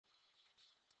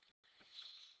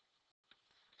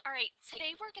All right,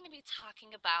 today we're going to be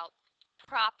talking about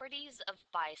properties of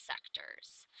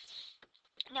bisectors.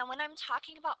 Now, when I'm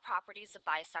talking about properties of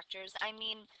bisectors, I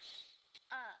mean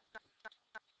uh,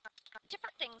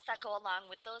 different things that go along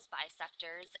with those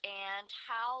bisectors and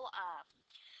how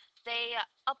they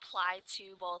apply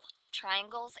to both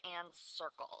triangles and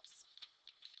circles.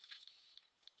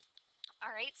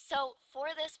 All right, so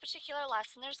for this particular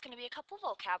lesson, there's going to be a couple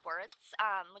vocab words,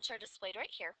 which are displayed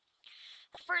right here.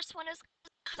 The first one is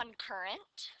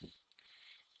concurrent,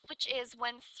 which is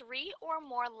when three or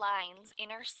more lines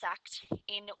intersect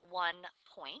in one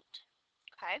point.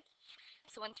 Okay,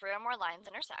 so when three or more lines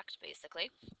intersect,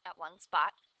 basically, at one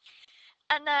spot.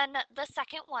 And then the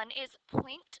second one is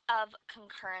point of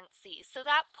concurrency. So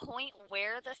that point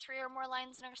where the three or more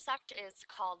lines intersect is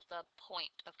called the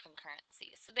point of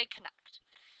concurrency. So they connect.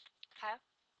 Okay.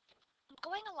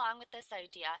 Going along with this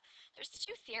idea, there's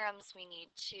two theorems we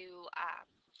need to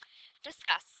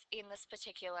discuss in this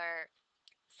particular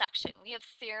section. We have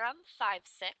theorem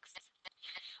 5-6,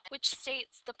 which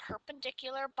states the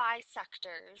perpendicular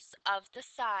bisectors of the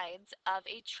sides of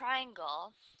a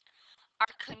triangle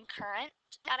are concurrent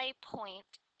at a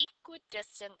point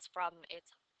equidistant from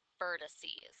its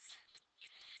vertices.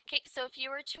 Okay, so if you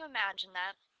were to imagine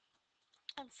that,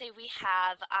 and say we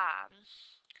have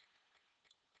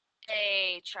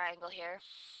a triangle here.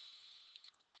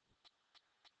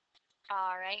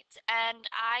 All right, and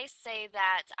I say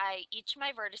that each of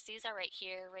my vertices are right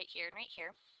here, right here, and right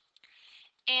here.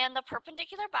 And the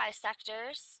perpendicular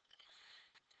bisectors,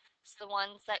 so the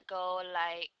ones that go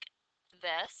like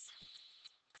this.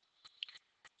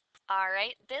 All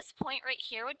right, this point right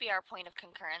here would be our point of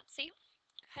concurrency.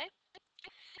 Okay,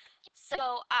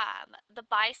 so the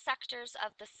bisectors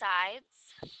of the sides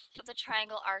of the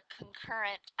triangle are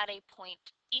concurrent at a point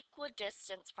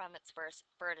equidistant from its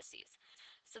vertices.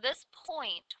 So this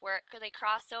point where they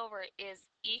cross over is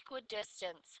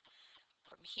equidistant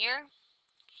from here,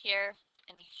 here,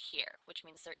 and here, which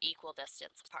means they're equal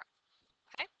distance apart.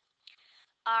 Okay.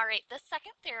 All right, the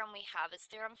second theorem we have is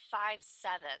theorem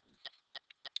 5-7.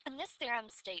 And this theorem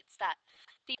states that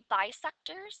the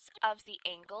bisectors of the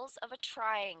angles of a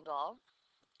triangle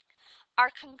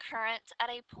are concurrent at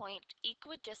a point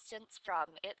equidistant from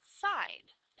its side.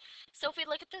 So if we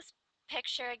look at this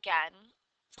picture again,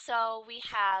 so we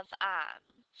have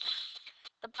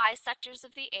the bisectors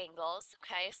of the angles,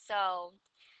 okay, so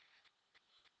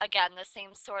again, the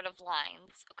same sort of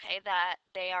lines, okay, that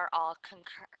they are all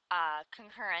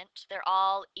concurrent. They're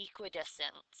all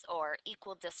equidistant or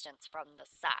equal distance from the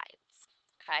sides,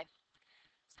 okay?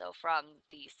 So from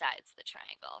the sides of the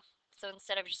triangle. So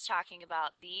instead of just talking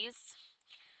about these,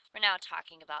 we're now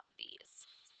talking about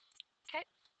these, okay?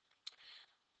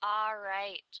 All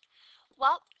right.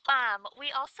 Well,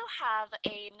 we also have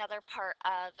another part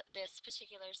of this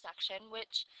particular section,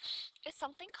 which is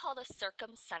something called a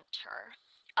circumcenter.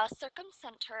 A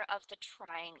circumcenter of the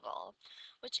triangle,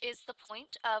 which is the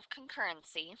point of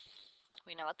concurrency,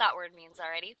 we know what that word means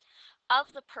already,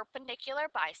 of the perpendicular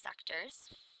bisectors,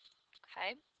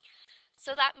 okay?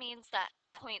 So that means that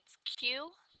points Q,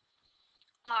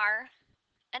 R,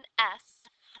 and S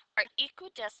are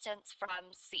equidistant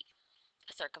from C,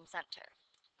 a circumcenter,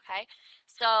 okay?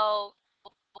 So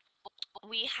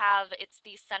we have, it's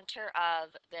the center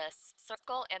of this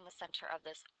circle and the center of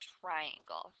this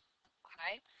triangle,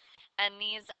 okay? And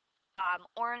these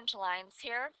orange lines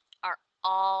here are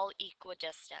all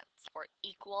equidistant or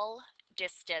equal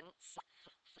distance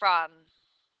from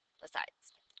the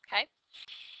sides, okay?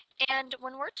 And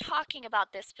when we're talking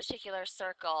about this particular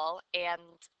circle and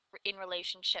in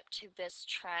relationship to this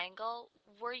triangle,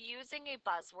 we're using a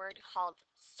buzzword called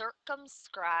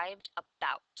circumscribed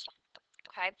about,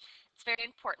 okay? It's very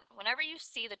important. Whenever you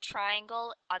see the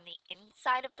triangle on the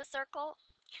inside of the circle,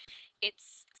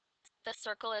 it's the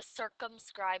circle is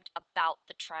circumscribed about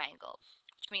the triangle,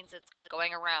 which means it's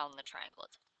going around the triangle.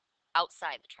 It's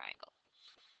outside the triangle.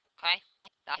 Okay?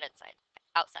 Not inside.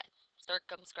 Outside.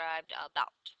 Circumscribed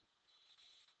about.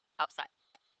 Outside.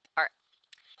 All right.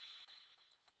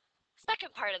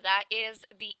 Second part of that is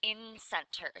the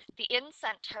in-center. The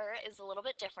in-center is a little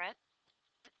bit different.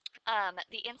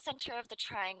 The in-center of the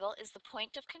triangle is the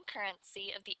point of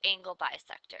concurrency of the angle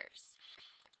bisectors.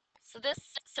 So this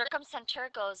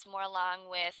circumcenter goes more along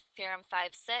with theorem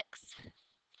 5-6.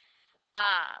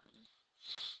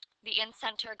 The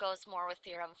in-center goes more with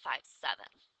theorem 5-7.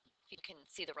 You can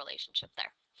see the relationship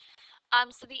there.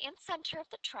 So the in-center of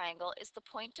the triangle is the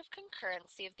point of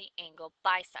concurrency of the angle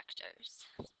bisectors.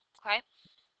 Okay?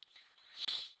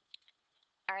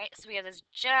 All right, so we have this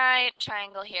giant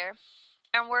triangle here,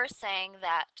 and we're saying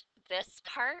that this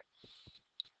part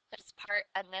this part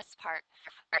and this part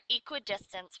are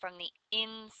equidistant from the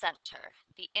in-center,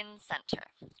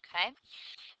 okay?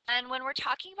 And when we're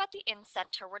talking about the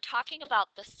in-center, we're talking about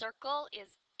the circle is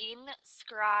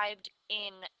inscribed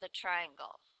in the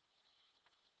triangle.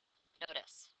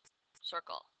 Notice,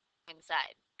 circle,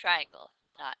 inside, triangle,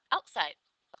 not outside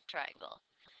of triangle.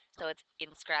 So it's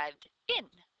inscribed in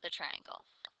the triangle,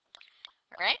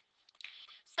 all right?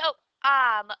 So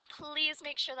please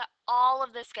make sure that all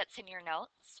of this gets in your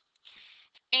notes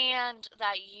and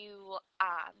that you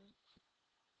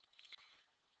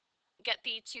get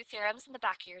the two theorems in the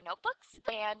back of your notebooks,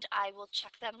 and I will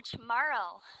check them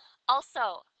tomorrow.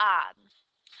 Also, I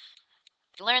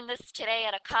learned this today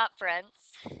at a conference.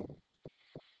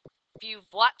 If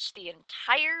you've watched the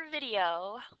entire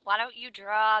video, why don't you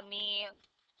draw me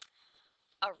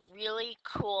a really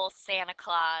cool Santa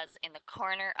Claus in the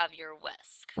corner of your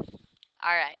whisk?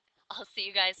 All right, I'll see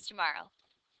you guys tomorrow.